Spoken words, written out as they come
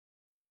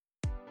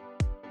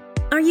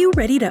Are you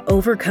ready to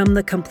overcome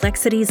the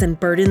complexities and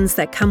burdens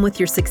that come with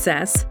your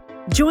success?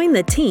 Join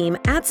the team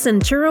at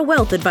Centura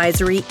Wealth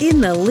Advisory in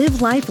the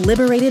Live Life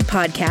Liberated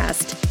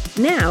podcast.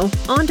 Now,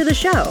 on to the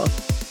show.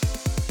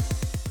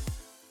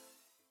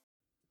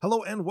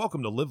 Hello and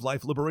welcome to Live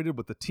Life Liberated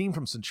with the team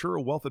from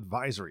Centura Wealth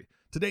Advisory.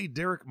 Today,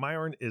 Derek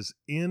Myron is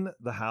in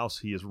the house.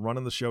 He is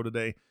running the show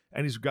today,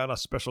 and he's got a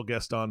special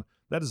guest on.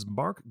 That is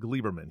Mark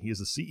Gleberman. He is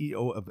the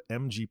CEO of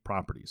MG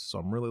Properties. So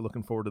I'm really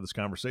looking forward to this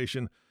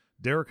conversation.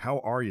 Derek, how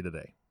are you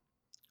today?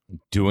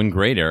 Doing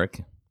great,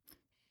 Eric.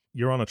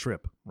 You're on a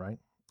trip, right?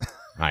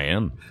 I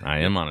am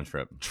on a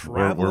trip.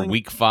 Traveling? We're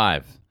week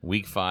five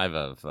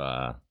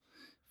of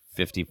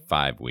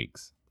 55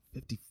 weeks.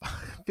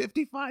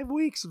 55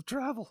 weeks of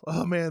travel.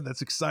 Oh man,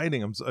 that's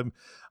exciting.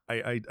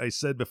 I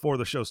said before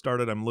the show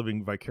started, I'm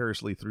living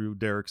vicariously through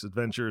Derek's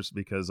adventures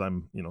because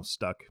I'm,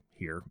 stuck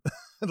here.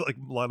 Like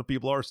a lot of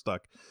people are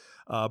stuck.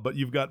 But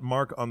you've got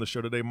Mark on the show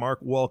today. Mark,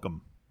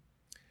 welcome.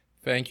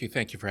 Thank you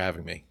for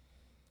having me.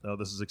 Oh,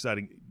 this is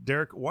exciting.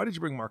 Derek, why did you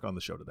bring Mark on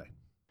the show today?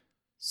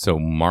 So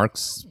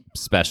Mark's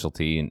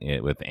specialty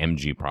with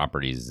MG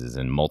Properties is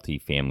in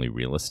multifamily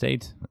real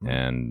estate,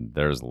 and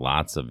there's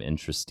lots of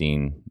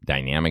interesting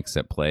dynamics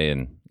at play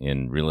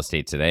in real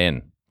estate today,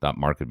 and thought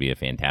Mark would be a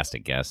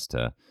fantastic guest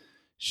to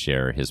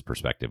share his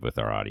perspective with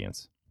our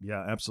audience.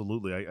 Yeah,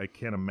 absolutely. I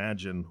can't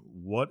imagine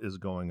what is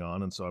going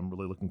on, and so I'm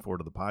really looking forward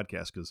to the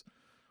podcast because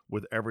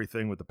with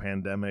everything with the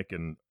pandemic,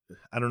 and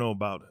I don't know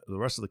about the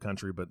rest of the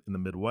country, but in the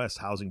Midwest,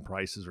 housing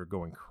prices are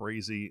going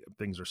crazy.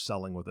 Things are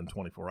selling within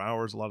 24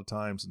 hours a lot of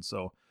times. And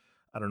so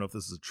I don't know if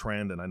this is a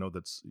trend, and I know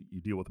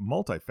you deal with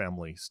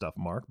multifamily stuff,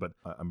 Mark, but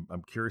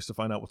I'm curious to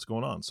find out what's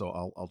going on. So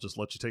I'll just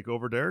let you take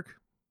over, Derek.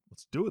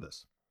 Let's do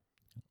this.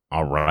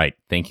 All right.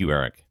 Thank you,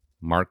 Eric.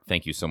 Mark,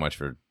 thank you so much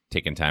for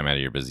taking time out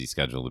of your busy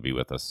schedule to be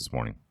with us this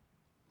morning.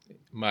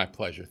 My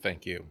pleasure.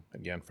 Thank you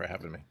again for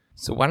having me.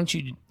 So why don't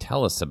you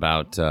tell us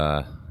about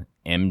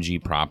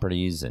MG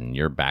Properties and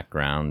your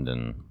background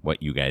and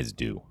what you guys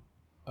do?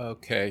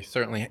 Okay,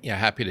 certainly. Yeah,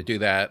 happy to do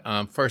that.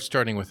 First,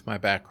 starting with my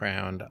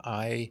background,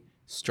 I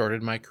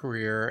started my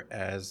career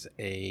as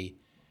a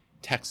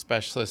tax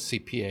specialist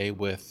CPA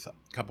with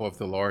a couple of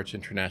the large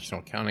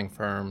international accounting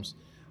firms,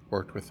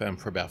 worked with them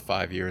for about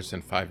 5 years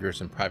and 5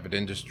 years in private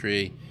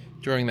industry.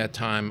 During that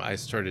time, I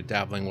started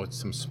dabbling with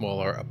some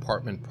smaller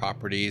apartment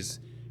properties,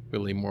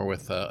 really more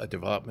with a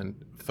development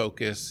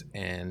focus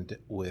and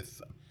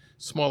with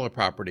smaller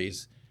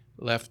properties.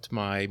 Left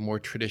my more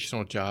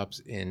traditional jobs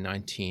in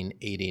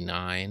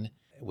 1989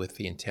 with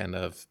the intent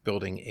of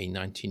building a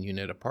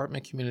 19-unit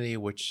apartment community,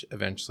 which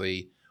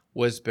eventually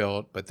was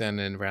built. But then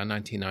in around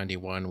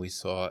 1991, we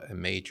saw a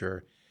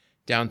major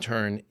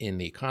downturn in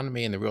the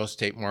economy and the real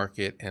estate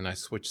market, and I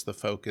switched the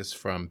focus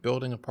from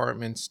building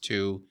apartments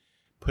to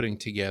putting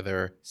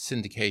together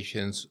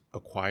syndications,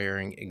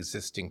 acquiring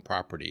existing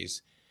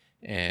properties.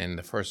 And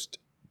the first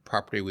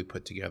property we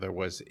put together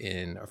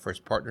our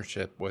first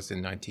partnership was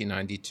in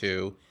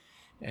 1992.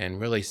 And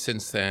really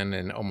since then,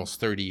 in almost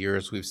 30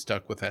 years, we've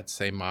stuck with that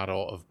same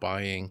model of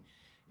buying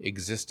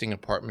existing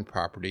apartment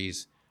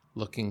properties,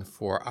 looking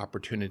for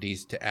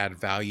opportunities to add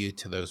value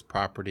to those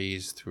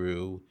properties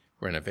through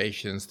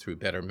renovations, through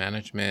better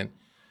management.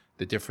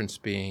 The difference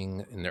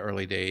being in the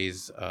early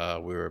days,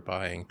 we were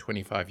buying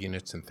 25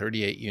 units and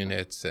 38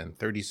 units and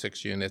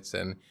 36 units.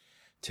 And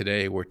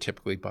today, we're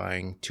typically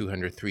buying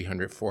 200,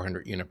 300,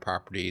 400 unit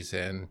properties,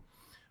 and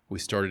we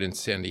started in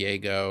San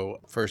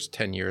Diego. First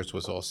 10 years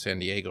was all San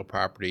Diego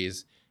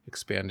properties,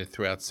 expanded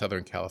throughout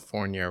Southern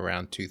California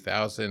around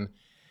 2000,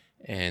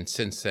 and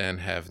since then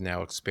have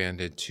now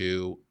expanded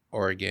to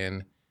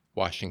Oregon,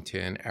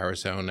 Washington,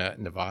 Arizona,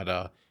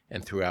 Nevada,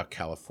 and throughout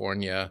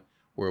California,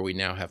 where we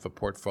now have a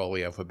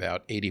portfolio of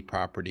about 80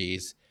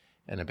 properties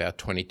and about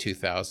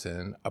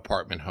 22,000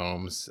 apartment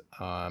homes.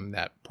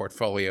 That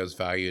portfolio is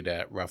valued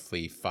at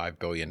roughly $5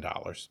 billion.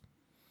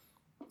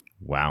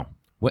 Wow.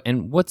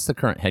 And what's the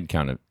current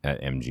headcount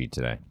at MG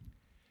today?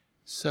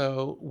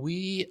 So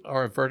we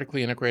are a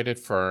vertically integrated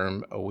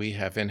firm. We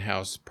have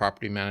in-house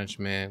property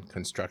management,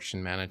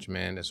 construction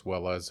management, as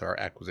well as our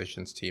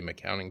acquisitions team,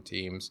 accounting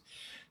teams.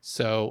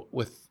 So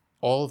with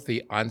all of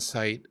the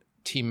on-site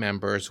team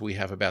members, we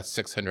have about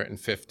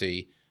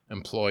 650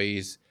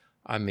 employees.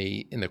 In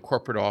the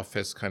corporate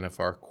office, kind of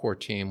our core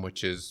team,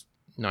 which is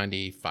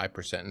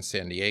 95% in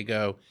San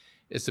Diego,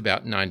 is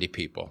about 90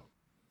 people.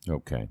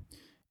 Okay.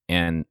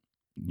 And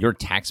your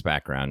tax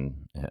background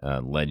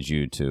led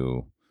you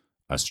to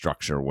a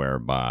structure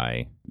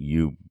whereby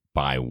you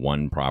buy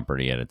one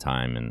property at a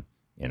time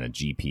in a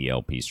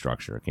GPLP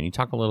structure. Can you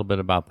talk a little bit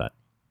about that?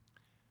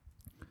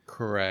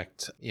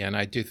 Correct. Yeah, and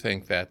I do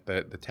think that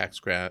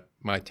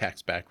my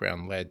tax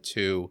background led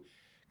to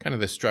kind of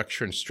the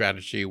structure and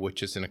strategy,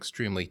 which is an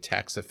extremely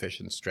tax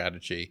efficient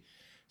strategy.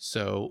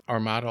 So our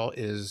model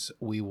is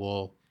we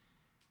will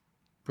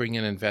bring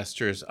in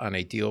investors on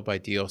a deal by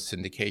deal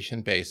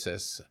syndication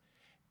basis.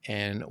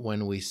 And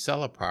when we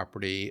sell a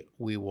property,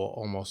 we will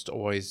almost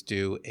always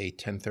do a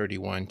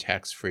 1031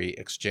 tax-free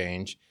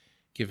exchange,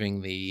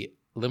 giving the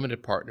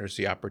limited partners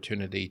the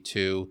opportunity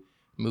to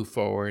move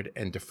forward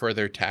and defer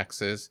their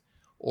taxes,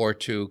 or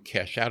to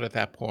cash out at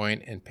that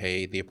point and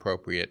pay the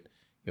appropriate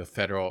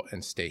federal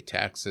and state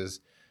taxes.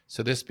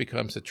 So this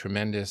becomes a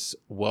tremendous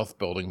wealth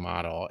building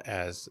model,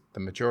 as the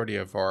majority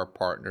of our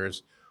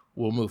partners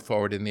will move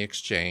forward in the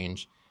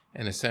exchange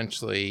and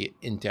essentially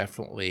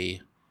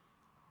indefinitely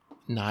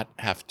not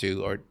have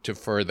to or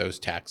defer those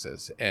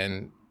taxes.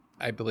 And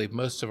I believe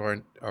most of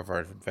our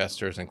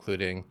investors,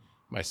 including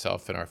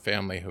myself and our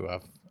family, who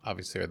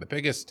obviously are the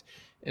biggest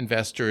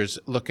investors,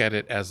 look at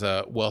it as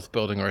a wealth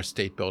building or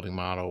estate building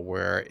model,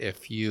 where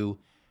if you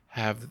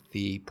have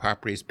the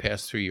properties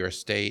pass through your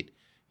estate,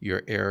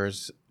 your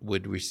heirs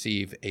would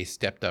receive a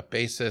stepped up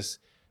basis.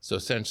 So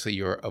essentially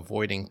you're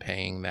avoiding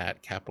paying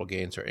that capital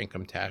gains or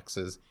income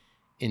taxes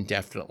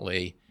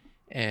indefinitely.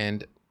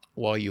 And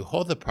while you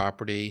hold the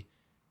property,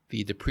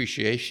 the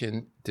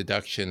depreciation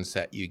deductions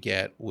that you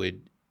get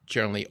would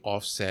generally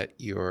offset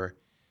your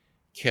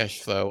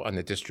cash flow on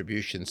the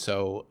distribution.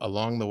 So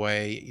along the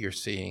way, you're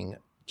seeing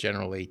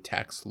generally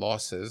tax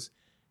losses,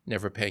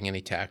 never paying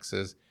any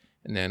taxes.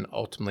 And then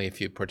ultimately,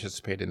 if you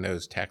participate in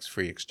those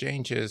tax-free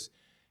exchanges,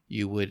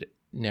 you would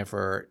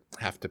never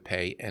have to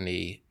pay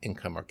any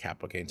income or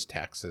capital gains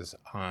taxes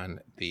on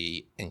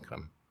the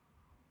income.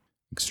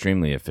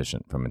 Extremely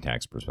efficient from a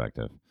tax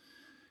perspective.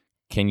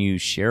 Can you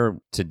share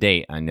to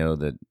date? I know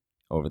that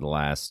over the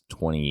last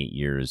 28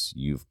 years,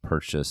 you've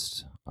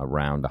purchased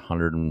around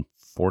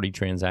 140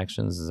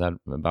 transactions. Is that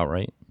about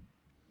right?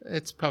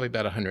 It's probably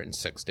about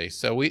 160.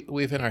 So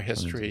we've in our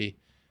history,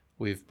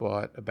 we've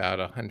bought about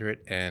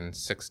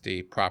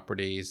 160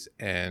 properties,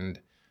 and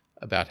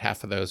about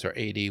half of those, or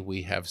 80,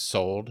 we have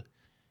sold.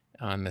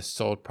 On the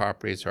sold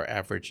properties, our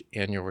average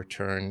annual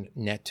return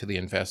net to the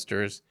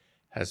investors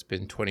has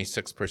been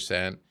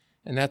 26%.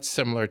 And that's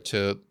similar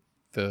to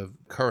the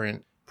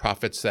current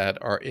profits that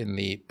are in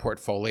the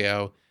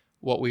portfolio.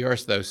 What we are,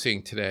 though,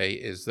 seeing today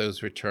is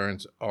those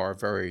returns are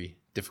very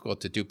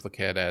difficult to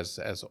duplicate, as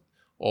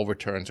all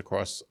returns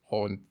across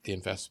all the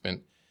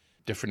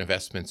different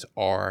investments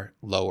are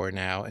lower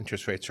now.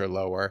 Interest rates are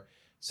lower.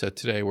 So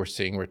today we're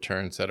seeing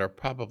returns that are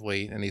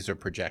probably, and these are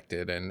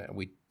projected, and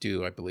we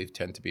do, I believe,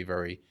 tend to be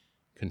very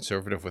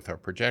conservative with our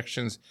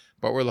projections,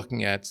 but we're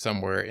looking at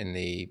somewhere in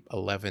the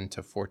 11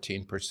 to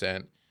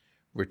 14%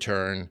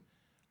 return,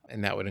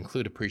 and that would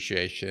include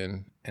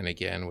appreciation, and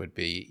again would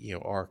be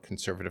our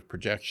conservative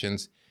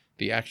projections.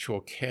 The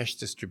actual cash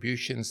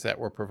distributions that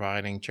we're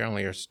providing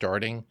generally are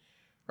starting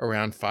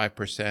around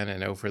 5%,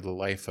 and over the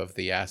life of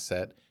the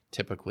asset,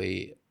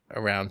 typically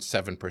around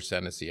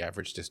 7% is the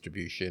average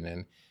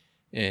distribution.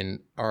 And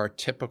our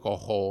typical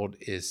hold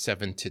is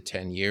 7 to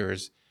 10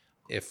 years.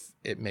 If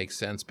it makes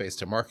sense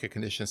based on market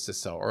conditions to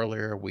sell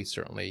earlier, we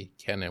certainly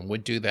can and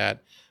would do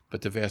that.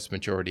 But the vast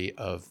majority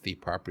of the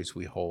properties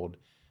we hold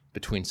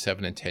between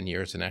 7 and 10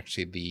 years, and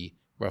actually the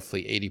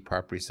roughly 80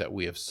 properties that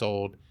we have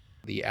sold,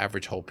 the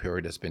average hold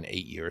period has been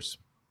 8 years.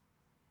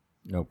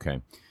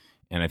 Okay.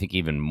 And I think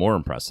even more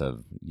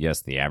impressive,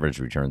 yes, the average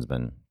return's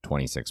been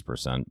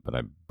 26%, but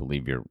I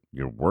believe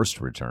your worst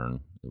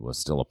return was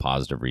still a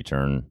positive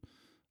return,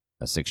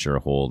 a 6-year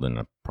hold in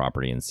a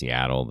property in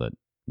Seattle that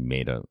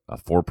made a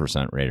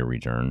 4% rate of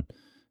return.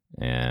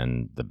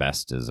 And the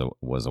best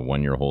was a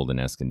 1-year hold in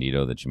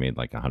Escondido that you made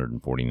like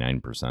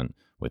 149%,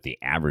 with the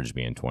average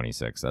being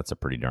 26. That's a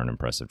pretty darn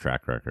impressive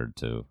track record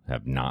to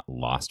have not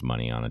lost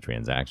money on a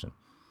transaction.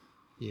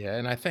 Yeah,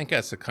 and I think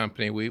as a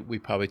company, we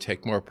probably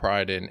take more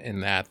pride in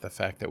that, the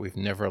fact that we've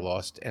never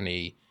lost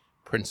any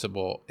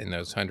principal in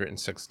those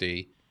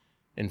 160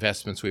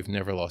 investments. We've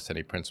never lost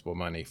any principal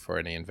money for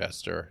any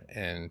investor,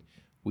 and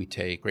we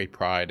take great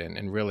pride.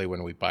 And really,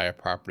 when we buy a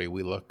property,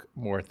 we look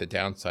more at the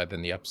downside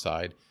than the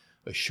upside,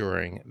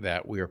 assuring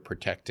that we are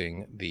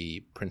protecting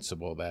the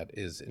principal that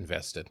is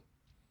invested.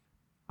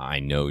 I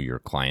know your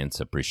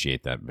clients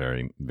appreciate that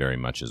very, very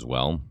much as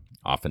well.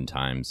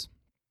 Oftentimes,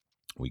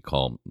 we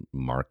call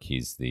Mark,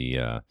 he's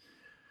the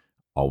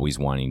always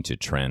wanting to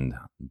trend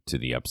to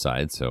the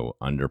upside. So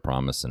under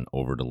promise and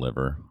over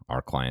deliver.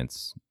 Our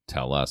clients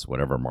tell us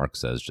whatever Mark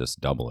says,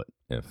 just double it.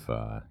 If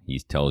he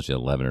tells you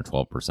 11 or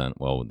 12%,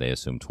 well, they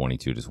assume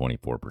 22 to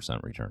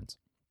 24% returns.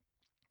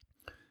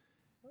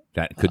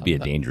 That could be a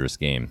dangerous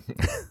game.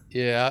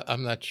 Yeah,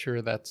 I'm not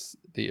sure that's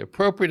the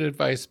appropriate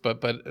advice,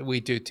 but we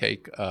do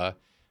take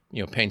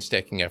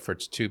painstaking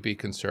efforts to be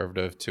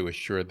conservative, to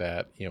assure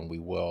that we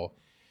will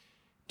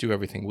do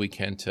everything we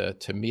can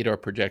to meet our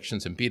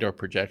projections and beat our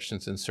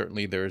projections. And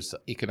certainly there's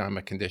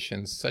economic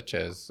conditions such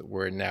as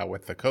we're in now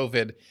with the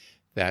COVID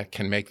that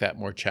can make that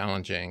more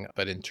challenging.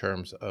 But in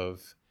terms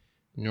of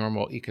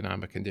normal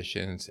economic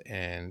conditions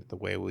and the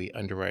way we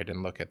underwrite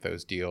and look at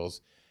those deals,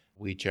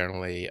 we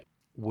generally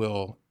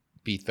will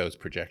beat those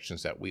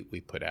projections that we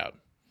put out.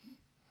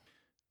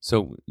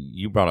 So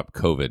you brought up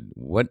COVID.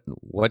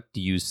 What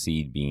do you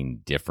see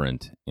being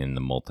different in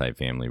the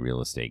multifamily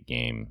real estate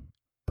game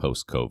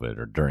post-COVID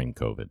or during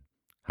COVID?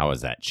 How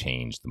has that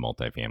changed the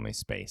multifamily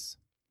space?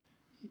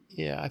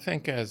 Yeah, I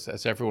think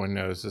as everyone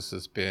knows, this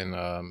has been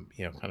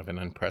kind of an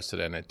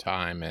unprecedented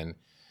time, and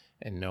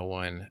no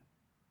one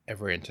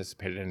ever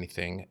anticipated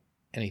anything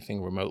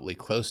anything remotely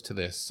close to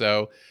this.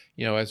 So,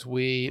 as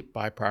we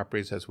buy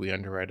properties, as we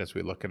underwrite, as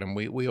we look at them,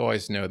 we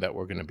always know that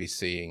we're going to be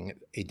seeing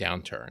a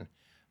downturn.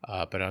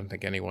 But I don't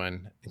think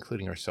anyone,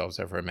 including ourselves,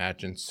 ever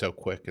imagined so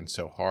quick and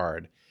so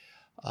hard.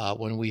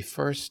 When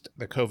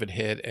the COVID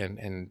hit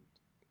and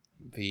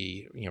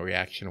the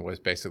reaction was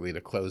basically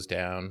to close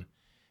down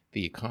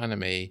the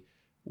economy,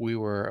 we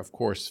were, of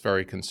course,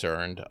 very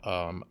concerned.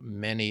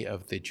 Many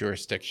of the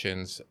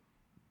jurisdictions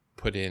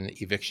put in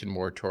eviction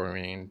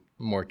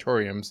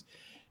moratoriums,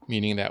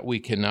 meaning that we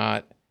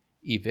cannot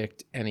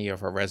evict any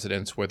of our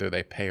residents, whether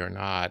they pay or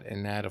not.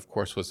 And that, of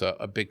course, was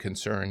a big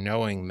concern,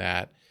 knowing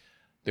that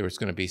there was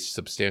going to be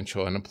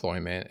substantial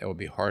unemployment. It would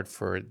be hard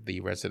for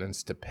the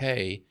residents to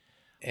pay,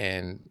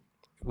 and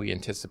we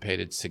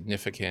anticipated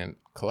significant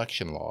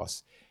collection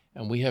loss.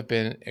 And we have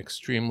been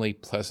extremely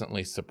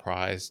pleasantly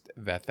surprised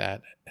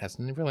that has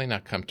really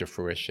not come to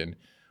fruition.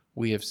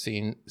 We have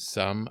seen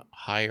some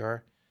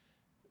higher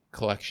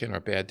collection or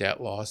bad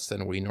debt loss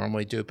than we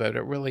normally do, but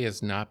it really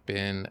has not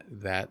been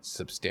that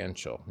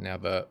substantial. Now,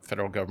 the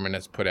federal government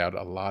has put out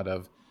a lot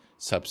of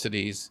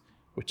subsidies,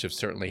 which have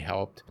certainly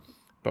helped.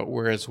 But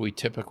whereas we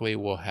typically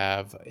will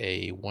have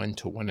a 1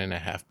 to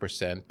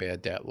 1.5%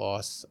 bad debt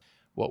loss,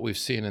 what we've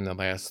seen in the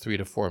last 3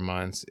 to 4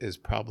 months is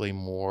probably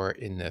more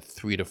in the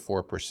 3 to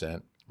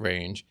 4%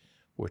 range,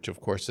 which of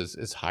course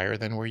is higher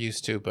than we're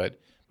used to, but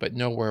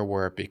nowhere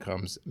where it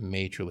becomes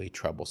majorly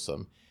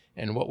troublesome.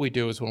 And what we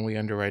do is when we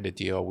underwrite a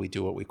deal, we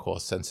do what we call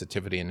a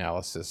sensitivity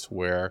analysis,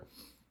 where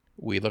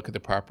we look at the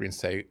property and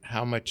say,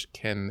 how much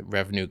can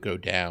revenue go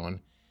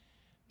down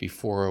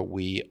before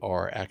we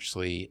are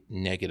actually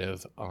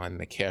negative on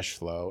the cash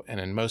flow? And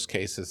in most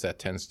cases, that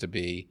tends to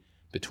be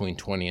between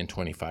 20 and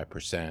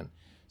 25%.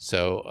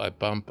 So a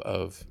bump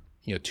of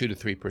 2 to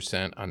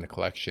 3% on the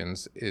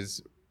collections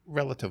is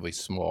relatively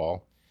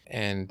small.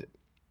 And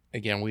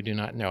again, we do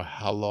not know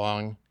how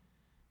long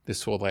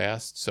this will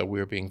last. So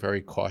we're being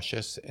very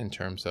cautious in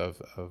terms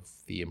of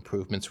the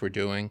improvements we're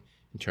doing,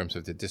 in terms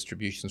of the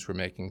distributions we're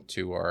making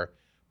to our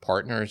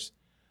partners,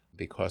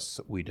 because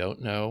we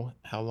don't know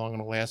how long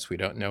it'll last. We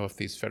don't know if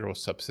these federal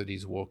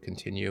subsidies will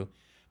continue.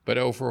 But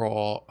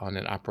overall, on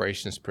an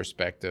operations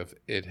perspective,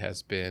 it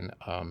has been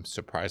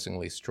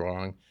surprisingly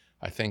strong.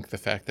 I think the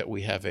fact that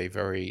we have a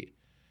very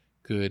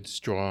good,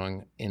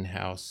 strong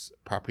in-house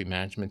property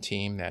management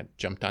team that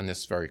jumped on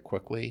this very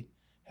quickly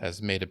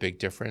has made a big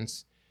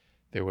difference.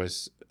 There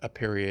was a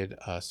period,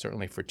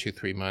 certainly for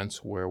 2-3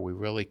 months, where we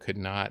really could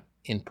not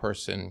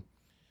in-person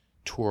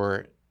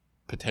tour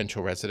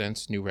potential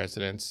residents, new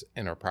residents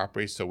in our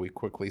property. So we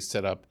quickly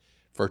set up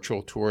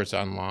virtual tours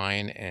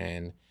online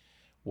and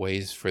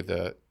ways for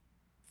the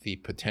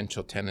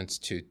potential tenants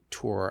to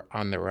tour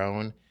on their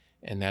own.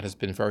 And that has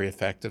been very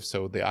effective.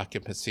 So the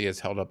occupancy has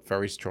held up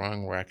very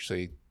strong.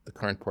 The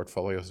current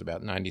portfolio is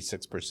about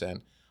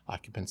 96%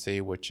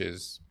 occupancy, which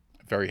is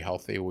very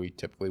healthy. We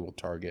typically will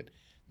target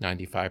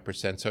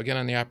 95%. So again,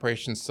 on the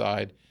operations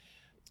side,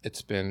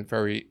 it's been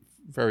very,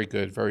 very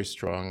good, very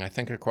strong. I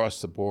think across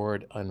the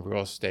board on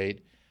real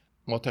estate,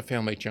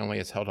 multifamily generally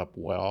has held up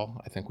well.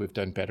 I think we've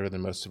done better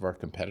than most of our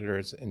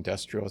competitors.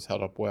 Industrial has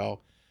held up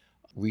well.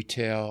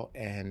 Retail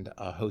and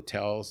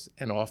hotels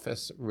and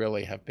office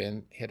really have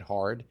been hit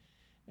hard.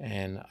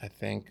 And I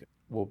think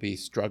we'll be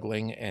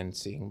struggling and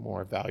seeing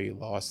more value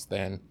loss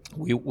than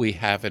we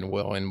have and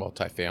will in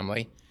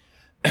multifamily.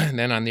 And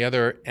then on the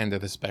other end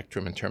of the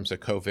spectrum, in terms of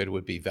COVID,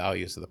 would be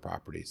values of the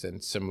properties.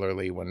 And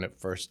similarly, when it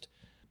first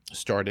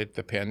started,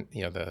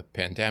 the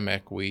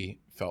pandemic, we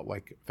felt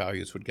like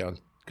values would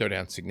go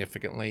down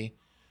significantly.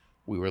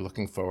 We were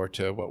looking forward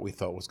to what we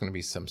thought was going to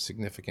be some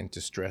significant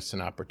distress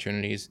and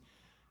opportunities,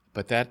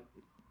 but that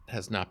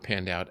has not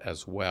panned out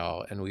as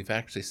well. And we've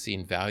actually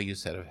seen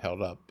values that have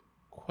held up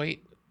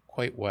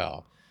quite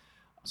well.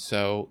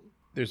 So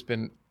there's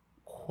been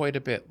quite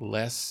a bit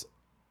less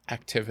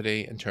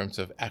activity in terms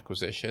of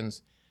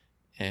acquisitions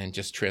and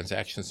just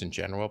transactions in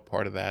general.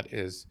 Part of that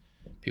is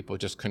people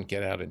just couldn't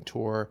get out and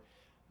tour.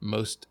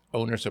 Most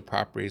owners of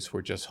properties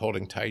were just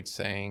holding tight,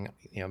 saying,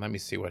 let me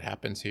see what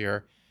happens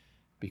here.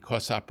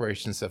 Because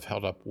operations have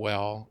held up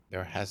well,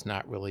 there has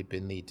not really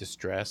been the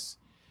distress.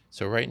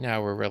 So right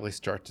now we're really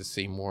starting to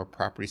see more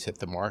properties hit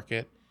the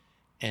market.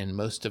 And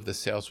most of the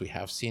sales we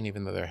have seen,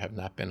 even though there have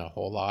not been a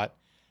whole lot,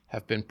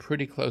 have been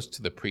pretty close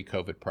to the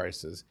pre-COVID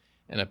prices.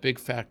 And a big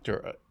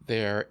factor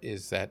there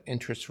is that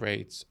interest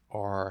rates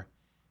are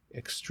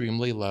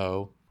extremely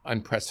low,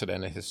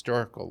 unprecedented,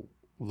 historical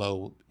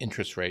low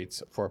interest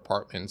rates for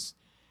apartments.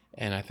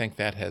 And I think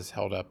that has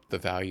held up the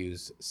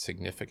values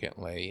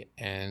significantly.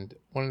 And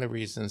one of the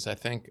reasons I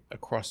think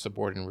across the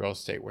board in real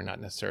estate, we're not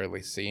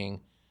necessarily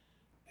seeing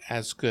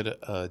as good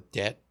a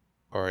debt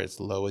or as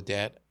low a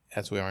debt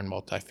as we are in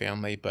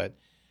multifamily, but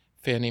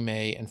Fannie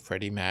Mae and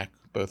Freddie Mac,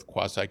 both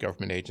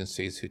quasi-government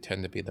agencies who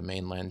tend to be the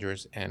main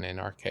lenders, and in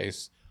our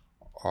case,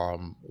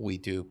 we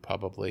do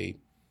probably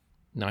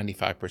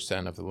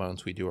 95% of the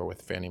loans we do are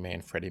with Fannie Mae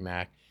and Freddie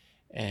Mac.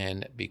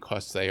 And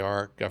because they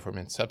are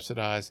government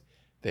subsidized,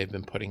 they've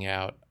been putting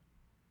out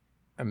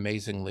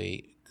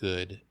amazingly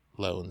good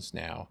loans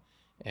now.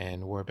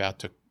 And we're about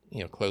to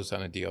closed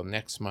on a deal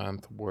next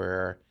month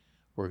where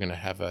we're going to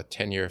have a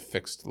 10-year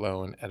fixed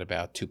loan at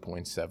about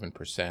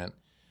 2.7%.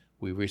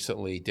 We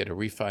recently did a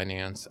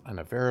refinance on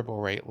a variable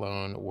rate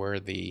loan where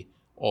the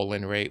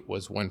all-in rate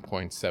was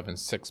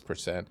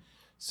 1.76%.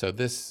 So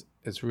this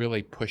is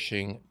really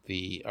pushing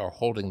or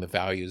holding the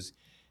values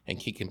and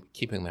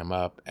keeping them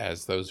up,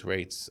 as those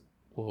rates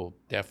will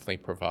definitely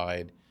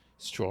provide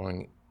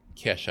strong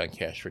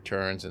cash-on-cash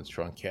returns and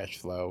strong cash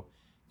flow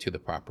to the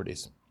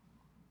properties.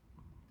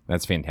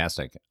 That's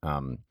fantastic.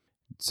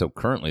 So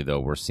currently, though,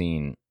 we're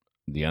seeing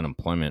the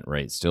unemployment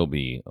rate still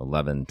be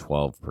 11,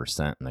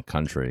 12% in the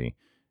country.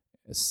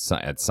 So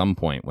at some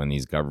point, when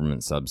these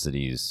government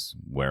subsidies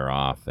wear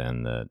off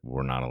and that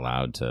we're not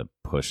allowed to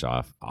push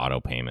off auto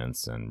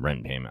payments and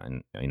rent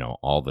payment and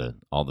all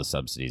the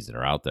subsidies that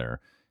are out there,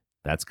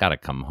 that's got to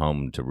come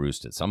home to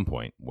roost at some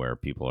point where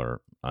people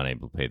are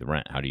unable to pay the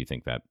rent. How do you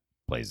think that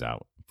plays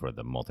out for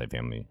the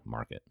multifamily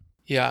market?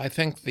 Yeah, I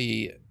think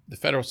the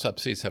federal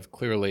subsidies have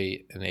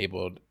clearly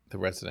enabled the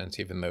residents,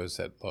 even those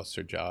that lost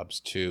their jobs,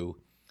 to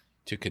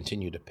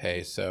continue to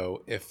pay.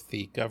 So if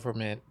the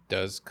government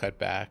does cut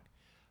back,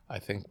 I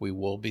think we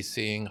will be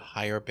seeing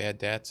higher bad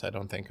debts. I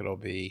don't think it'll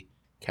be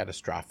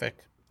catastrophic.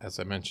 As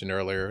I mentioned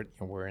earlier,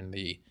 we're in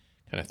the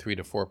kind of 3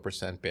 to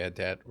 4% bad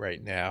debt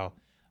right now.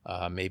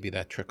 Maybe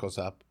that trickles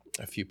up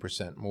a few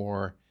percent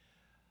more.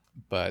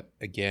 But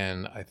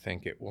again, I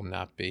think it will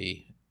not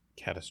be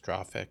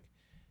catastrophic.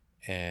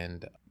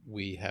 And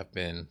we have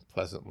been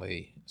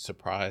pleasantly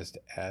surprised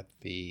at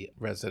the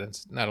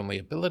residents' not only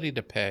ability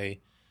to pay,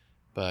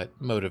 but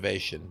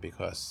motivation,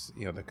 because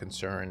the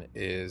concern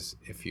is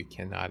if you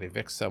cannot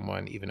evict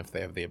someone, even if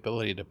they have the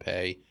ability to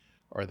pay,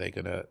 are they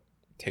going to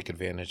take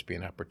advantage, be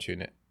an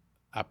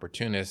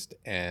opportunist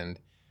and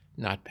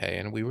not pay?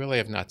 And we really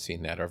have not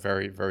seen that, or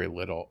very, very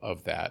little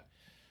of that.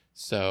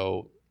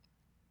 So,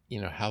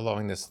 how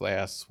long this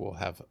lasts will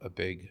have a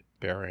big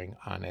bearing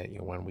on it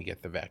when we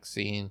get the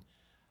vaccine.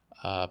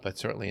 But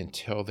certainly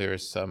until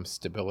there's some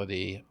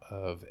stability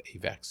of a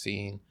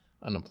vaccine,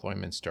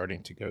 unemployment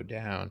starting to go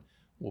down,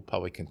 we'll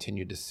probably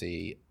continue to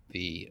see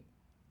the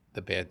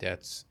bad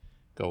debts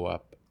go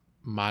up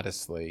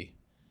modestly.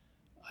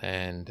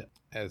 And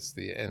I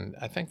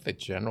think the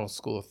general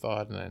school of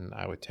thought, and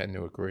I would tend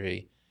to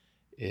agree,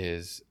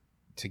 is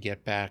to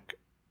get back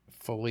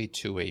fully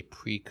to a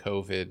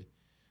pre-COVID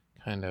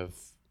kind of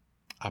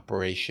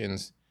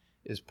operations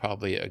is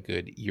probably a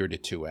good year to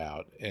two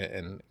out.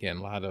 And again,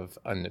 a lot of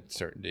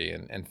uncertainty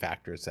and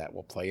factors that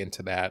will play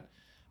into that.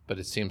 But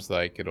it seems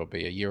like it'll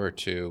be a year or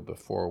two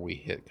before we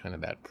hit kind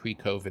of that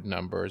pre-COVID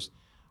numbers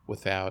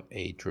without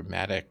a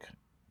dramatic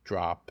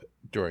drop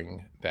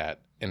during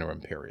that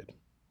interim period.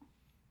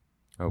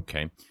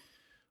 Okay.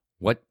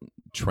 What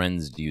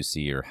trends do you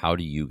see, or how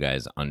do you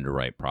guys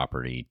underwrite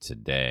property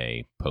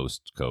today,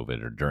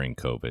 post-COVID or during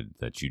COVID,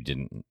 that you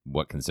didn't?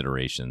 What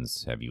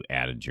considerations have you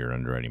added to your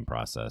underwriting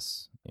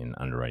process in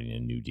underwriting a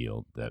new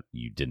deal that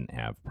you didn't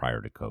have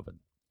prior to COVID?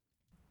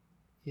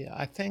 Yeah,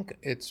 I think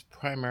it's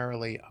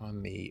primarily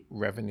on the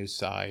revenue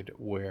side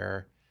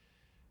where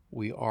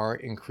we are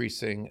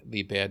increasing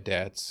the bad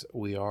debts.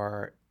 We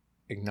are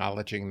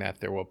acknowledging that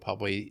there will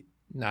probably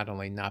not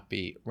only not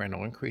be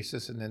rental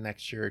increases in the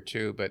next year or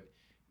two, but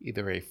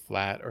either a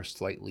flat or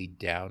slightly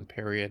down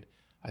period.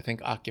 I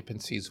think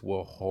occupancies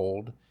will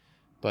hold,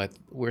 but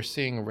we're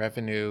seeing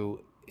revenue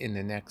in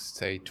the next,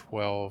 say,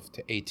 12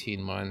 to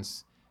 18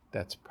 months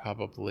that's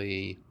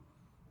probably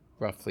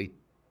roughly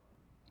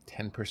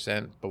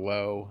 10%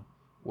 below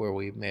where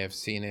we may have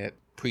seen it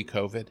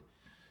pre-COVID.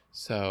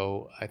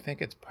 So I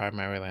think it's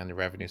primarily on the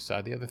revenue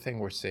side. The other thing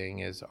we're seeing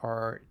is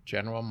our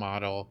general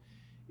model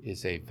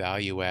is a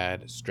value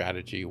add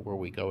strategy where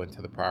we go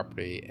into the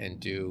property and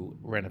do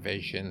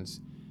renovations,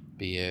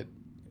 be it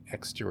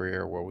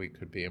exterior where we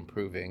could be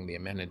improving the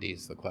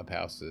amenities, the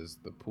clubhouses,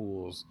 the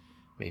pools,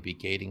 maybe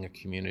gating a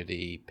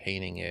community,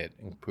 painting it,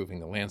 improving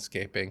the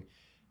landscaping,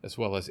 as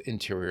well as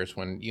interiors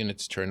when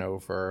units turn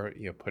over,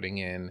 putting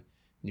in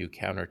new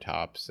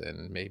countertops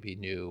and maybe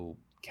new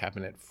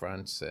cabinet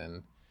fronts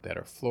and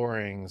better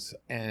floorings.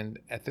 And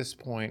at this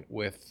point,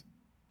 with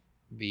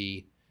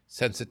the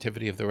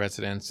sensitivity of the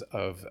residents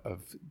of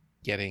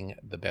getting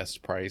the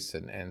best price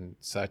and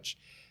such,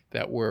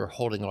 that we're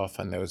holding off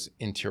on those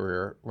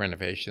interior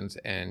renovations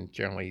and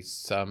generally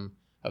some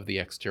of the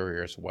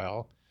exterior as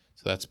well.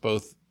 So that's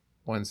both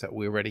ones that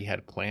we already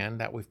had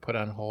planned that we've put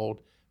on hold,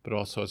 but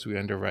also as we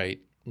underwrite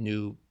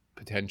new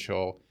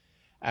potential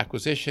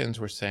acquisitions,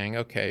 we're saying,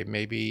 okay,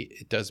 maybe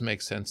it does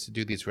make sense to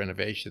do these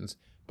renovations,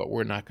 but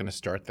we're not going to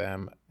start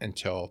them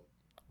until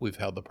we've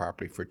held the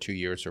property for 2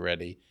 years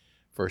already,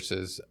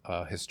 versus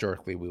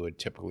historically we would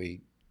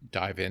typically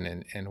dive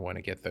in and want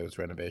to get those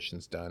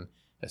renovations done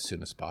as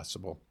soon as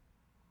possible.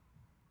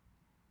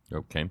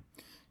 Okay.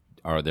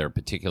 Are there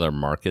particular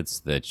markets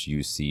that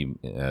you see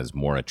as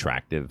more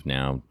attractive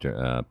now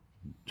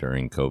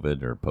during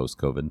COVID or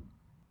post-COVID?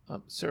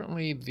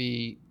 Certainly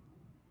the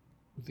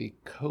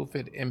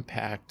COVID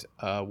impact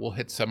will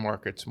hit some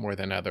markets more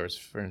than others.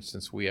 For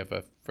instance, we have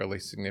a fairly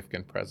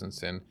significant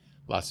presence in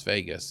Las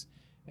Vegas,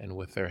 and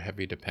with their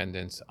heavy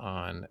dependence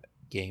on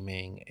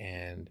gaming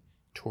and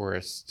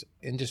tourist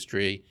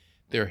industry,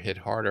 they're hit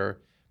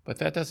harder. But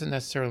that doesn't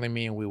necessarily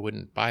mean we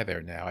wouldn't buy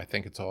there now. I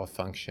think it's all a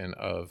function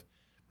of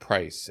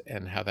price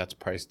and how that's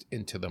priced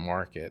into the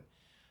market.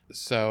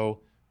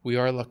 So we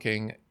are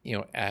looking,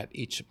 at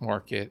each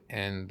market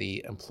and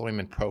the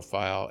employment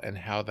profile and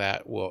how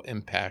that will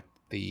impact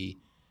the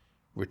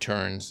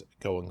returns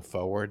going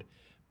forward.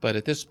 But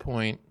at this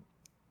point,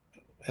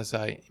 as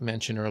I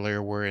mentioned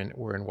earlier, we're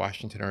in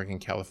Washington, Oregon,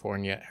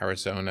 California,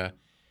 Arizona,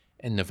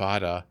 and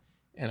Nevada.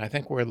 And I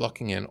think we're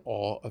looking in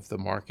all of the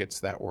markets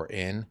that we're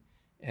in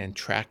and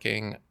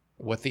tracking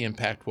what the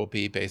impact will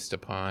be based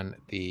upon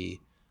the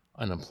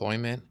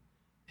unemployment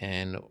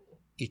and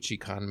each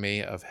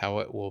economy of how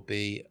it will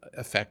be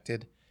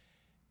affected,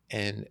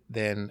 and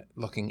then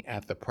looking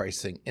at the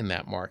pricing in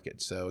that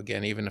market. So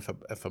again, even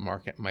if a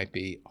market might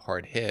be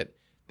hard hit,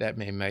 that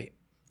may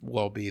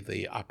well be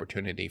the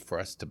opportunity for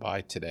us to buy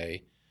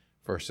today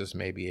versus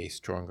maybe a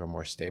stronger,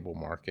 more stable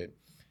market.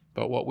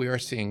 But what we are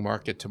seeing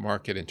market to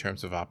market in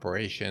terms of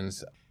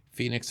operations,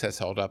 Phoenix has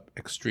held up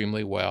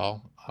extremely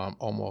well,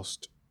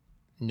 almost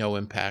no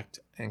impact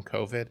in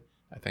COVID.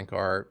 I think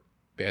our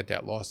bad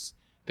debt loss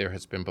there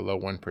has been below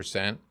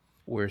 1%.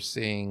 We're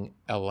seeing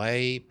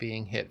LA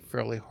being hit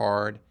fairly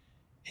hard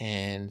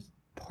and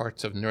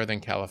parts of Northern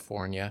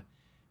California.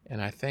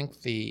 And I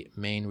think the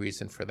main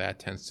reason for that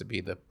tends to be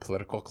the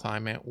political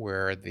climate,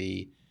 where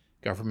the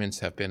governments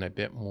have been a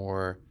bit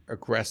more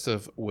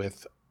aggressive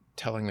with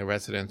telling the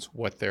residents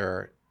what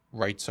their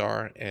rights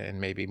are,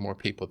 and maybe more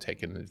people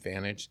taking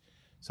advantage.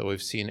 So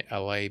we've seen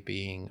LA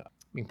being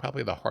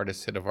probably the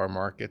hardest hit of our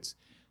markets.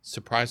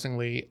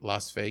 Surprisingly,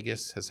 Las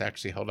Vegas has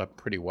actually held up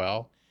pretty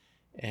well,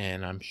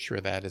 and I'm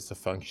sure that is a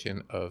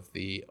function of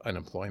the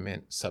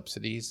unemployment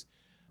subsidies,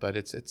 but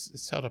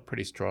it's held up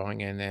pretty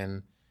strong. And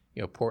then,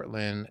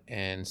 Portland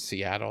and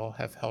Seattle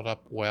have held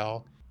up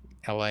well.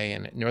 LA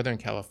and Northern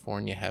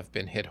California have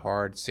been hit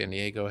hard. San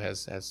Diego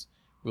has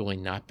really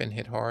not been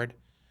hit hard.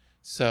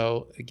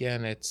 So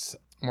again, it's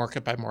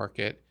market by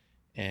market,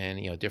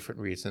 and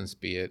different reasons,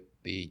 be it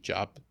the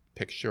job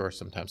picture or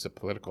sometimes the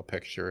political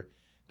picture,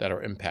 that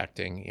are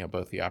impacting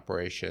both the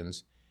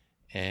operations.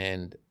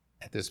 And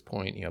at this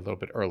point, a little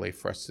bit early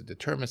for us to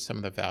determine some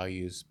of the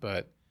values,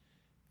 but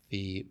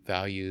the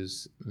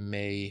values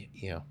may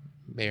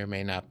or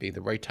may not be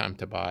the right time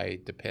to buy,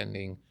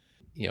 depending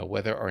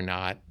whether or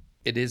not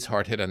it is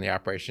hard hit on the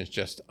operations,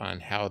 just on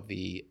how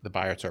the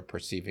buyers are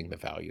perceiving the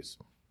values.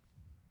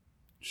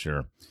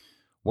 Sure.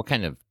 What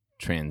kind of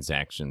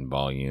transaction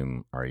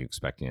volume are you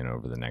expecting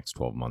over the next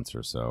 12 months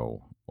or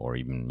so? Or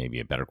even maybe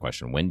a better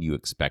question, when do you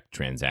expect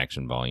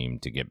transaction volume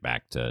to get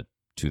back to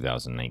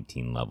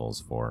 2019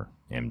 levels for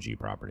MG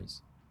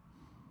properties?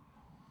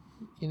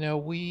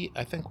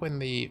 I think when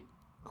the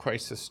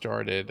crisis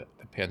started,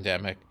 the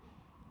pandemic,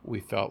 we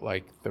felt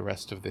like the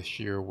rest of this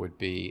year would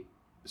be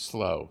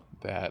slow.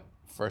 That,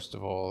 first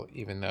of all,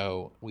 even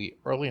though we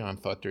early on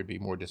thought there'd be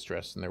more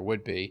distress than there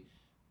would be,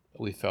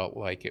 we felt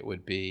like it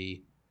would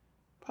be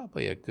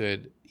probably a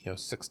good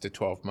 6 to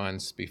 12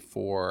 months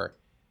before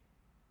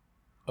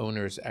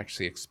owners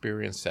actually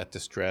experienced that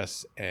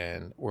distress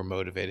and were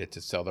motivated to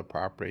sell their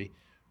property.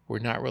 We're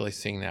not really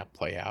seeing that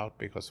play out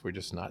because we're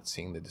just not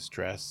seeing the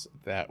distress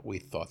that we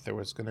thought there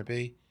was going to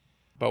be.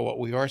 But what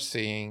we are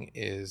seeing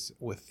is,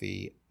 with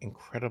the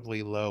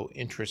incredibly low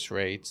interest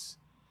rates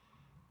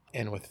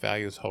and with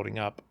values holding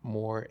up,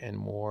 more and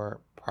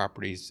more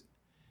properties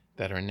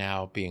that are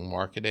now being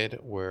marketed,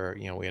 where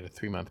we had a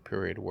 3-month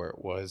period where it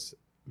was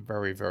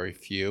very, very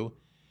few.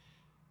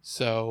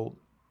 So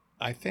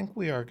I think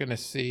we are going to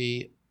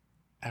see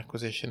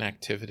acquisition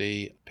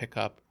activity pick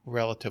up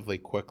relatively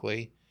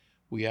quickly.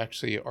 We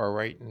actually are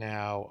right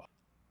now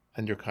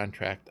under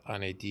contract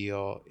on a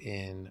deal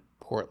in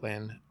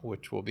Portland,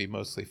 which will be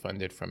mostly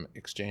funded from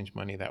exchange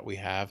money that we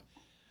have.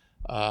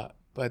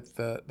 But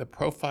the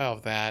profile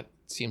of that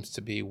seems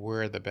to be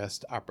where the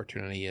best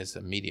opportunity is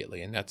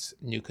immediately, and that's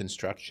new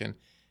construction.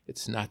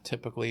 It's not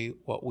typically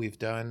what we've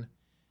done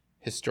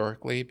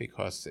historically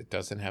because it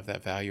doesn't have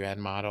that value add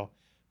model.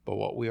 But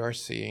what we are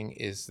seeing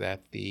is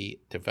that the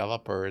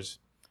developers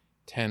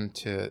tend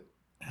to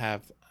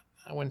have,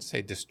 I wouldn't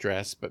say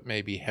distress, but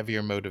maybe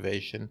heavier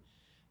motivation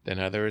than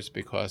others,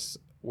 because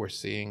we're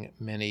seeing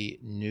many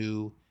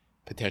new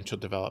potential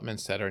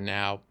developments that are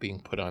now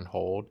being put on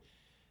hold.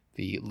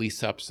 The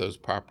lease ups, those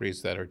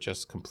properties that are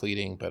just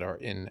completing but are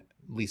in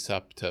lease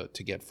up to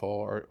get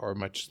full, are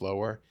much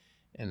slower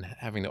and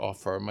having to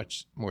offer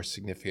much more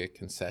significant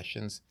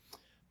concessions.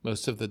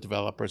 Most of the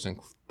developers, and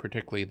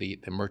particularly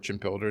the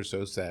merchant builders,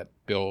 those that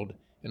build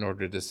in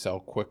order to sell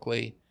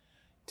quickly,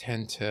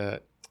 tend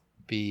to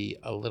be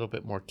a little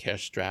bit more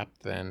cash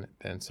strapped than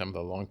some of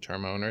the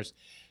long-term owners.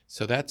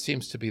 So that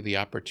seems to be the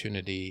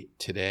opportunity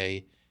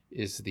today,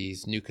 is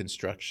these new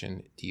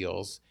construction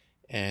deals.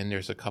 And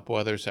there's a couple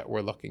others that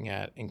we're looking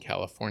at in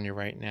California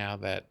right now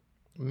that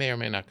may or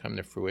may not come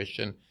to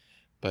fruition.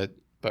 But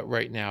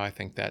right now, I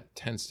think that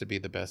tends to be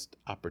the best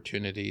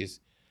opportunities.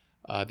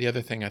 The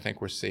other thing I think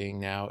we're seeing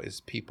now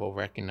is people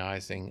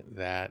recognizing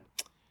that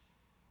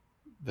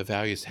the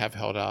values have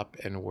held up,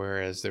 and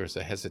whereas there's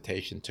a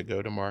hesitation to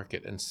go to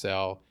market and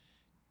sell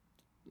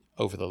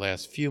over the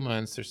last few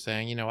months, they're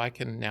saying, I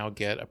can now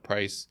get a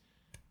price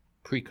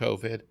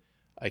pre-COVID.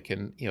 I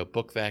can,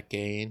 book that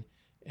gain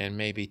and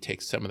maybe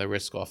take some of the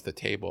risk off the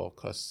table,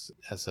 because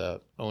as a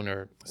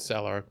owner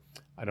seller,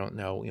 I don't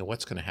know,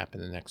 what's going to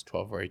happen in the next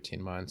 12 or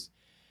 18 months.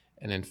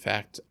 And in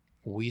fact,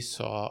 we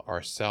saw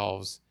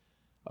ourselves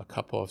a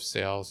couple of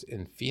sales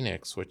in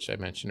Phoenix, which I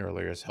mentioned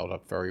earlier has held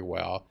up very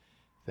well,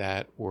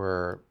 that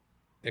were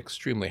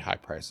extremely high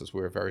prices.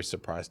 We were very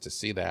surprised to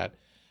see that.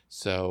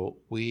 So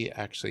we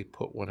actually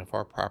put one of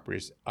our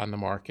properties on the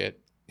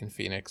market in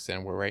Phoenix,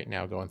 and we're right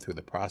now going through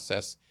the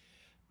process.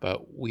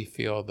 But we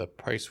feel the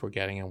price we're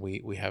getting, and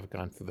we have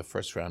gone through the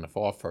first round of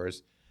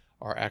offers,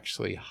 are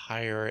actually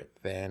higher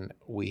than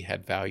we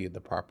had valued the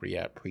property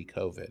at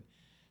pre-COVID.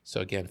 So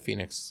again,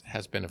 Phoenix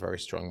has been a very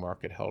strong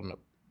market, held up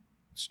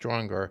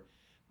stronger.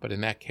 But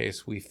in that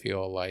case, we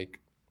feel like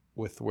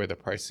with where the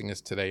pricing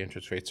is today,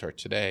 interest rates are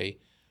today,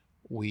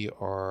 we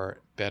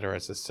are better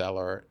as a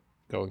seller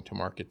going to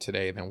market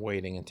today than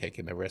waiting and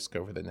taking the risk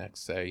over the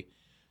next, say,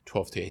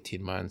 12 to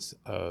 18 months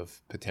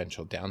of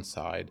potential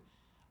downside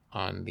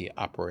on the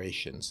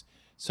operations.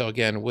 So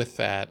again, with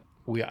that,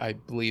 I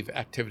believe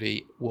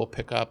activity will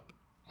pick up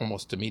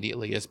almost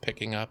immediately, is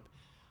picking up.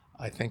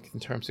 I think in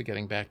terms of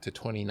getting back to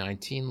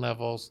 2019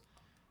 levels,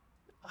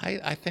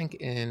 I think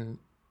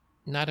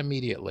not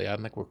immediately, I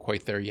don't think we're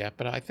quite there yet,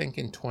 but I think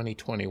in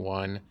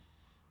 2021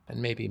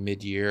 and maybe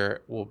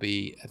mid-year, we'll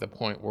be at the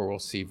point where we'll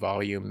see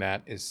volume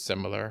that is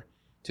similar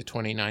to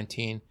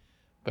 2019.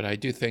 But I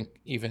do think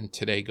even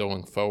today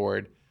going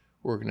forward,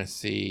 we're going to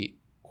see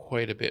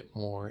quite a bit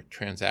more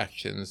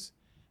transactions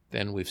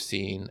than we've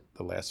seen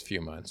the last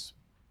few months.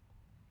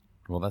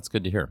 Well, that's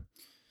good to hear.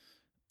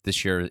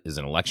 This year is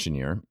an election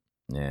year,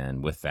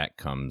 and with that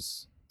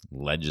comes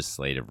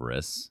legislative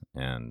risks.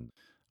 And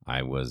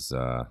I was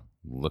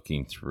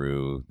looking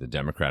through the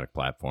Democratic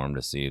platform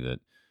to see that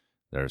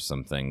there are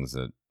some things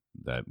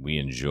that we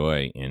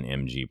enjoy in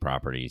MG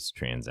Properties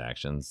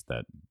transactions,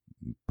 that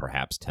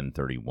perhaps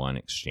 1031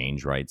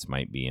 exchange rights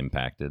might be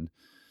impacted,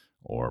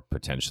 or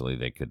potentially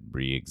they could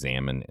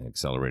re-examine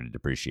accelerated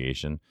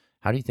depreciation.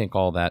 How do you think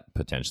all that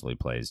potentially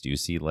plays? Do you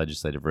see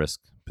legislative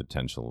risk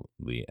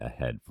potentially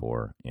ahead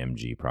for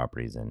MG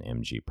Properties and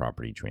MG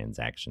Property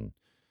transaction?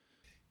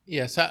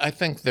 Yes, I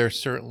think there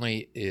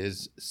certainly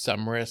is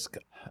some risk.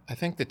 I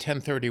think the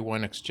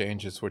 1031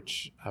 exchanges,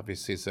 which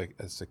obviously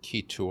is a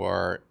key to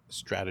our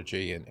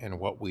strategy and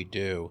what we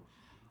do,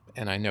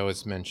 and I know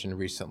it's mentioned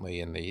recently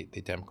in the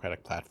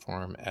Democratic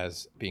platform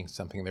as being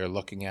something they're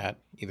looking at,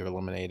 either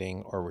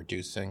eliminating or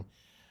reducing.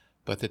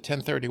 But the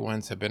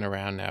 1031s have been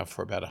around now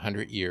for about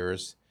 100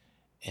 years.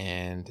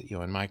 And,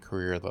 in my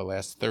career, the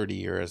last 30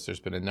 years, there's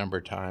been a number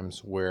of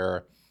times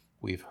where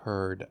we've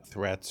heard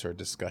threats or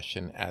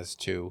discussion as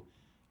to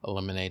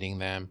eliminating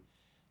them,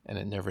 and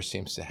it never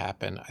seems to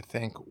happen. I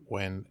think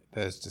when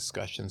those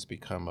discussions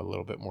become a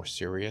little bit more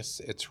serious,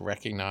 it's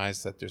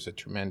recognized that there's a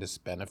tremendous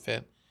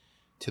benefit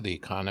to the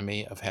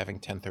economy of having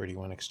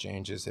 1031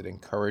 exchanges. It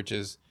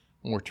encourages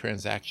more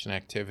transaction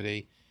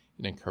activity.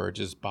 It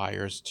encourages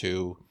buyers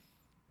to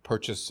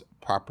purchase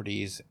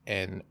properties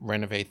and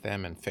renovate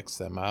them and fix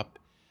them up.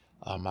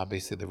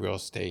 Obviously, the real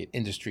estate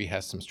industry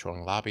has some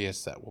strong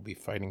lobbyists that will be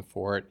fighting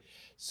for it.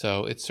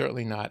 So it's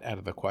certainly not out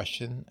of the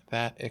question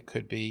that it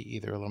could be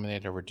either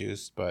eliminated or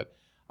reduced, but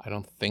I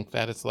don't think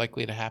that it's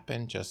likely to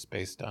happen just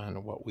based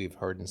on what we've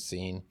heard and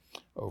seen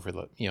over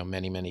the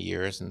many, many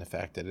years, and the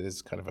fact that it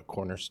is kind of a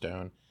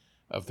cornerstone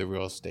of the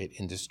real estate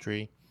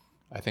industry.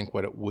 I think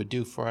what it would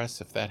do for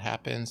us if that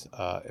happens,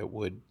 it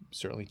would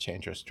certainly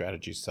change our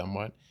strategy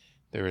somewhat.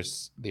 There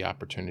is the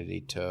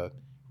opportunity to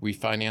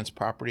refinance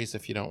properties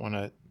if you don't want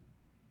to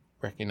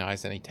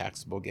recognize any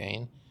taxable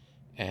gain.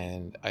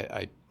 And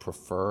I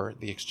prefer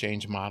the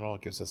exchange model.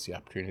 It gives us the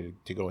opportunity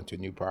to go into a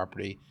new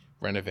property,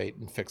 renovate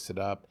and fix it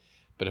up.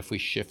 But if we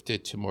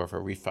shifted to more of a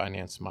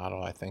refinance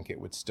model, I think it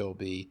would still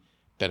be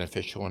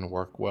beneficial and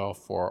work well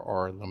for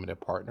our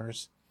limited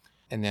partners.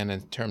 And then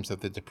in terms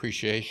of the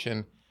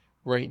depreciation,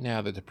 right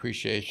now the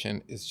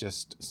depreciation is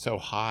just so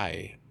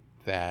high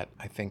that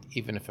I think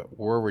even if it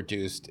were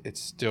reduced, it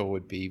still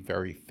would be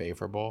very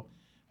favorable.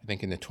 I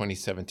think in the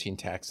 2017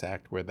 Tax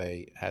Act, where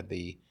they had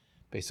the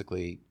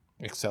basically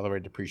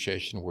accelerated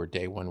depreciation, where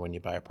day one when you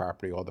buy a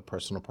property, all the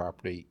personal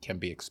property can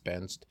be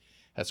expensed,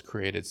 has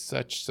created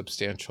such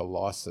substantial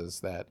losses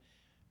that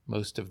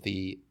most of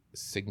the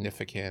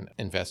significant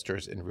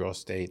investors in real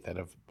estate that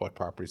have bought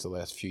properties the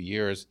last few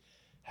years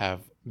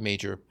have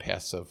major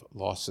passive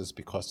losses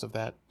because of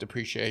that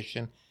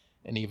depreciation.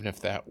 And even if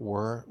that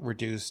were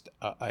reduced,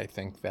 I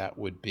think that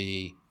would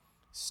be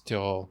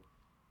still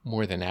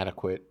more than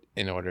adequate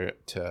in order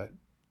to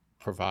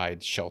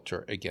provide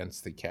shelter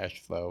against the cash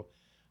flow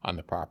on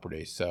the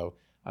property. So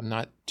I'm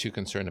not too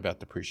concerned about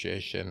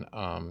depreciation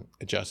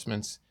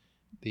adjustments.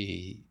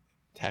 The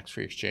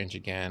tax-free exchange,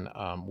 again,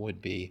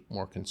 would be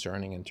more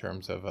concerning in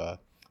terms of a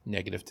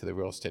negative to the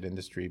real estate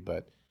industry,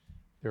 but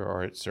there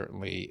are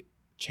certainly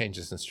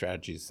changes in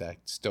strategies that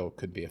still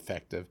could be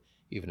effective,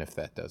 even if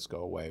that does go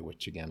away,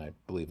 which again, I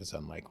believe is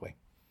unlikely.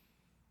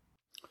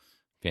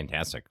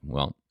 Fantastic.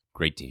 Well,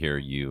 great to hear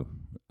you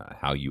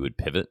how you would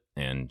pivot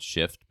and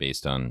shift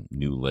based on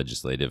new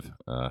legislative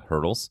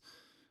hurdles.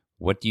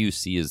 What do you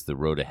see as the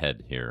road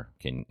ahead here?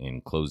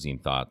 In closing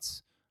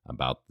thoughts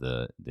about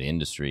the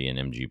industry and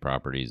MG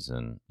Properties,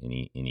 and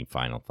any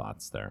final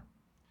thoughts there?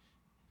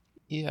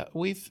 Yeah,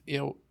 we've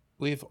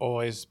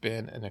always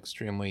been an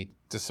extremely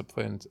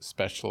disciplined,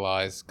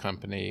 specialized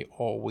company.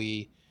 All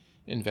we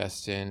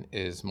invest in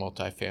is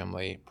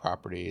multifamily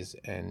properties,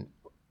 and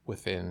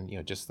within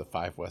just the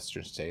 5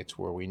 western states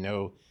where we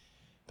know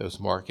those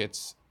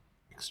markets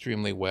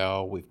extremely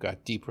well. We've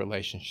got deep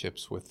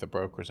relationships with the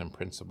brokers and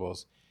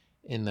principals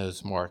in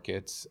those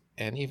markets.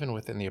 And even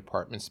within the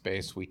apartment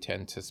space, we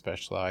tend to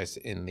specialize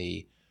in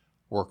the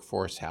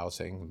workforce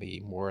housing,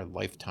 the more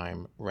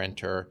lifetime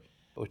renter,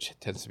 which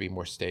tends to be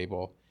more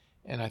stable.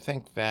 And I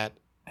think that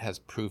has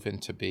proven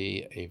to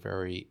be a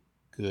very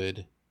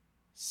good,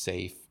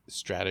 safe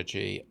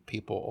strategy.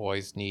 People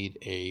always need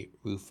a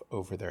roof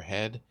over their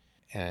head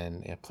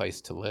and a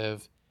place to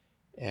live.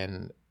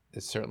 And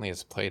it certainly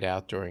has played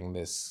out during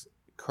this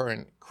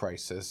current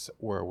crisis,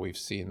 where we've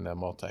seen the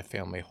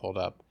multifamily hold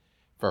up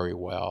very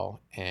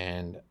well,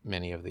 and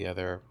many of the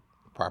other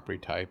property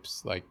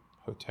types like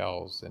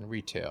hotels and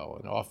retail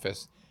and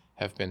office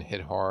have been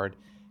hit hard.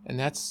 And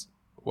that's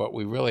what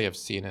we really have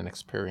seen and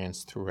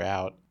experienced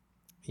throughout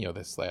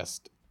this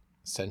last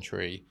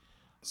century.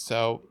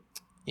 So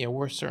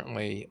we're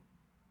certainly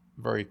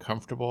very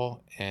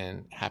comfortable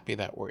and happy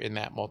that we're in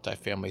that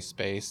multifamily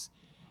space,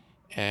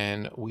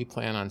 and we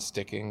plan on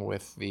sticking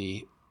with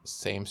the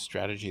same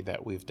strategy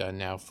that we've done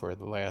now for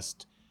the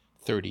last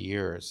 30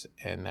 years,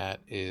 and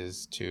that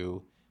is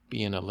to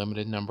be in a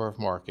limited number of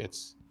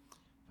markets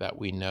that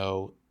we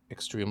know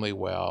extremely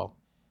well,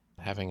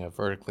 having a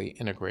vertically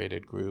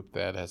integrated group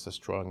that has a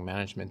strong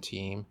management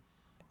team,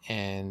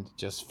 and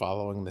just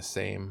following the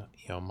same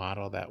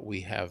model that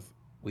we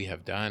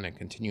have done, and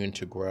continuing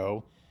to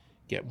grow,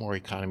 get more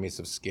economies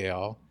of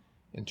scale.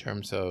 In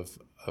terms of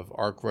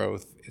our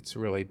growth, it's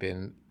really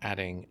been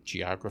adding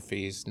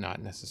geographies,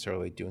 not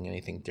necessarily doing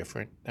anything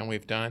different than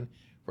we've done.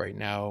 Right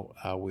now,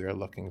 we are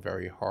looking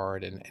very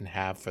hard and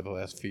have for the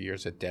last few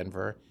years at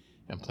Denver,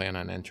 and plan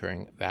on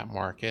entering that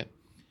market.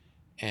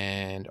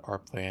 And our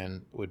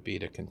plan would be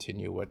to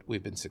continue what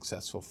we've been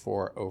successful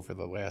for over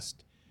the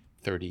last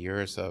 30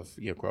 years of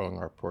growing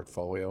our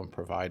portfolio and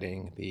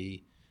providing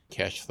the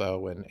cash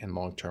flow and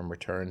long-term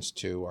returns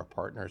to our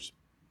partners.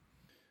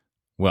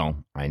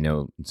 Well, I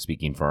know,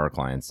 speaking for our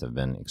clients, have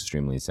been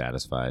extremely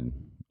satisfied.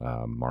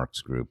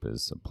 Mark's group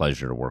is a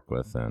pleasure to work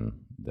with, and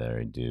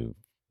they do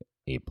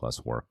A+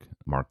 work.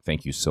 Mark,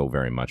 thank you so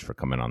very much for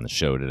coming on the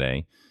show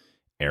today.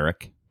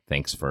 Eric,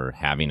 thanks for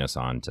having us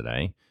on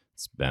today.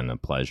 It's been a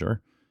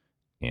pleasure.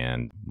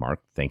 And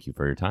Mark, thank you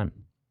for your time.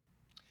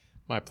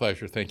 My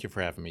pleasure. Thank you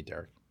for having me,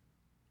 Derek.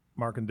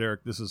 Mark and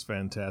Derek, this is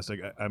fantastic.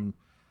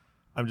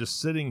 I'm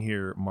just sitting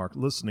here, Mark,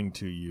 listening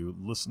to you,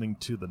 listening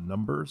to the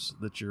numbers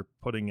that you're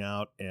putting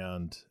out,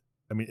 and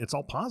I mean, it's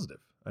all positive.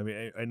 I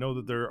mean, I know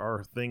that there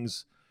are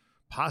things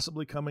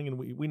possibly coming, and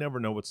we never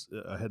know what's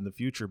ahead in the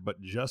future,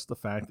 but just the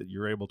fact that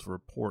you're able to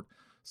report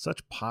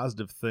such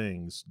positive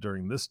things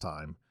during this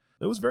time,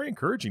 it was very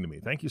encouraging to me.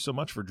 Thank you so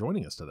much for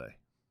joining us today.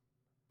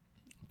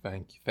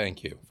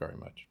 Thank you very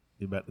much.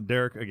 You bet.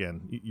 Derek,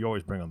 again, you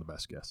always bring on the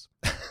best guests.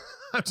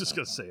 I'm just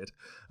going to say it.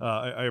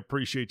 I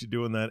appreciate you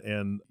doing that,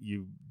 and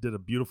you did a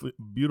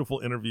beautiful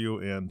interview,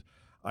 and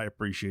I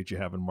appreciate you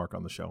having Mark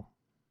on the show.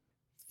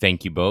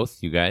 Thank you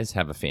both. You guys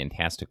have a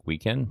fantastic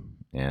weekend,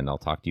 and I'll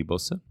talk to you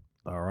both soon.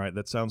 All right,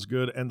 that sounds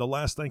good. And the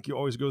last thank you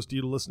always goes to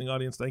you, the listening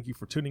audience. Thank you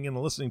for tuning in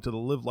and listening to the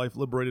Live Life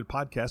Liberated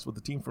podcast with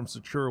the team from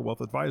Centura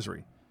Wealth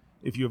Advisory.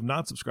 If you have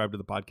not subscribed to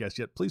the podcast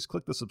yet, please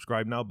click the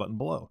subscribe now button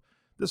below.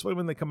 This way,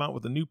 when they come out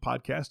with a new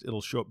podcast,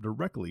 it'll show up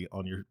directly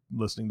on your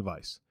listening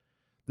device.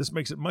 This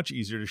makes it much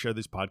easier to share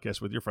these podcasts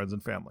with your friends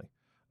and family.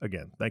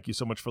 Again, thank you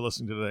so much for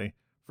listening today.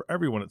 For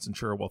everyone at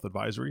Centura Wealth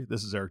Advisory,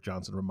 this is Eric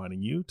Johnson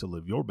reminding you to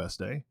live your best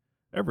day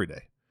every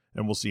day.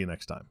 And we'll see you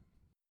next time.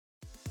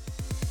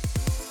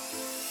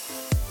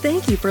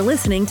 Thank you for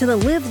listening to the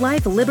Live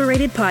Life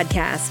Liberated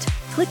podcast.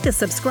 Click the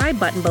subscribe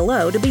button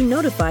below to be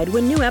notified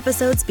when new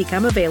episodes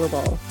become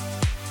available.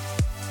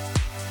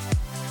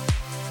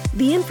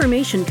 The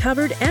information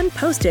covered and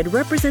posted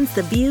represents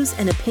the views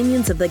and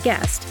opinions of the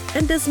guest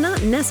and does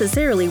not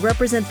necessarily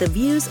represent the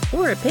views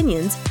or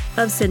opinions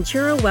of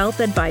Centura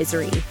Wealth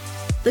Advisory.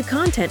 The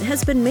content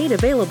has been made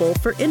available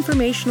for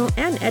informational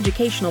and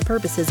educational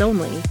purposes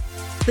only.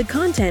 The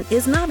content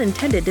is not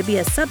intended to be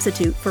a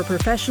substitute for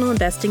professional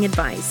investing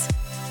advice.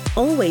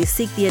 Always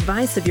seek the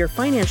advice of your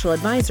financial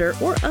advisor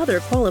or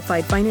other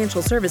qualified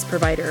financial service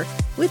provider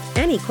with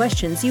any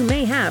questions you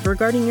may have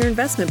regarding your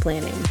investment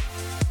planning.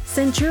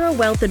 Centura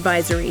Wealth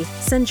Advisory.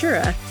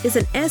 Centura is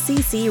an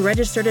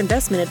SEC-registered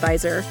investment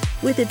advisor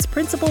with its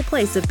principal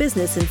place of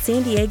business in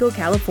San Diego,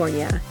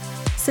 California.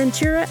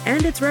 Centura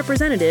and its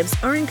representatives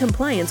are in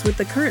compliance with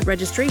the current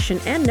registration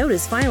and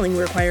notice filing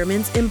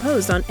requirements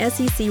imposed on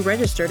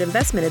SEC-registered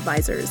investment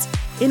advisors,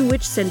 in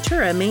which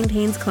Centura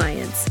maintains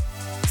clients.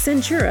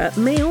 Centura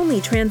may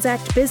only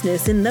transact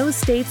business in those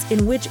states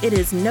in which it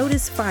is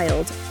notice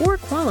filed or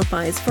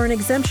qualifies for an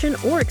exemption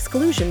or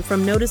exclusion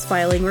from notice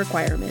filing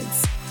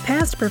requirements.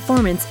 Past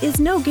performance is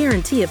no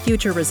guarantee of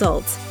future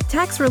results.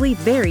 Tax relief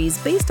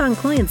varies based on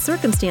client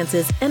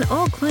circumstances, and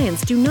all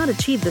clients do not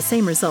achieve the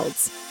same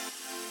results.